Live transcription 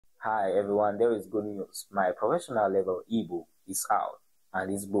Hi everyone, there is good news. My professional level ebook is out,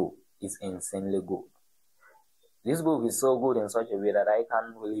 and this book is insanely good. This book is so good in such a way that I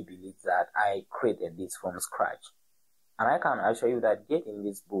can't really believe that I created this from scratch. And I can assure you that getting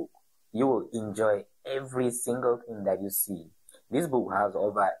this book, you will enjoy every single thing that you see. This book has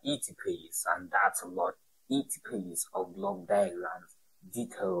over 80 pages, and that's a lot. 80 pages of block diagrams,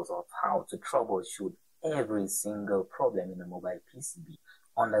 details of how to troubleshoot every single problem in a mobile PCB.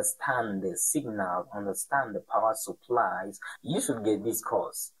 Understand the signal, understand the power supplies. You should get this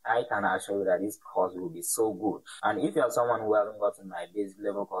course. I can assure you that this course will be so good. And if you are someone who hasn't gotten my basic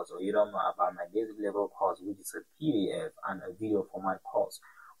level course, or you don't know about my basic level course, which is a PDF and a video format course,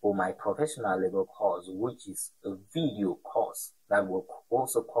 or my professional level course, which is a video course that will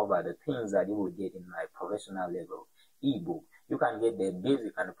also cover the things that you will get in my professional level ebook, you can get the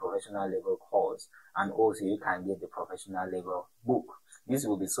basic and the professional level course, and also you can get the professional level book. This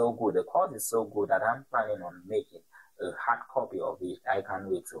will be so good. The course is so good that I'm planning on making a hard copy of it. I can't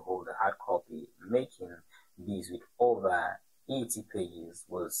wait to hold a hard copy. Making this with over 80 pages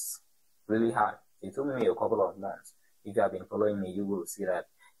was really hard. It took me a couple of months. If you have been following me, you will see that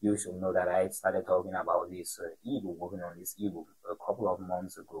you should know that I started talking about this ebook, working on this ebook a couple of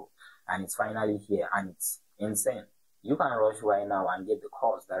months ago, and it's finally here, and it's insane. You can rush right now and get the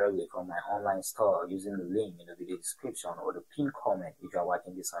course directly from my online store using the link in the video description or the pinned comment if you are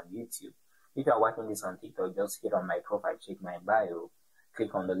watching this on YouTube. If you are watching this on TikTok, just hit on my profile, check my bio,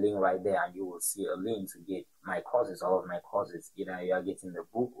 click on the link right there, and you will see a link to get my courses, all of my courses. Either you are getting the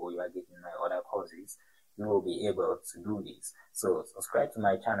book or you are getting my other courses. You will be able to do this. So subscribe to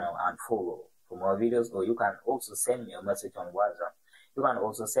my channel and follow for more videos, or you can also send me a message on WhatsApp. You can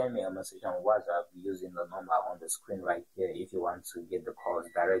also send me a message on WhatsApp using the number on the screen right here if you want to get the course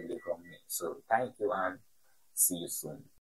directly from me. So thank you and see you soon.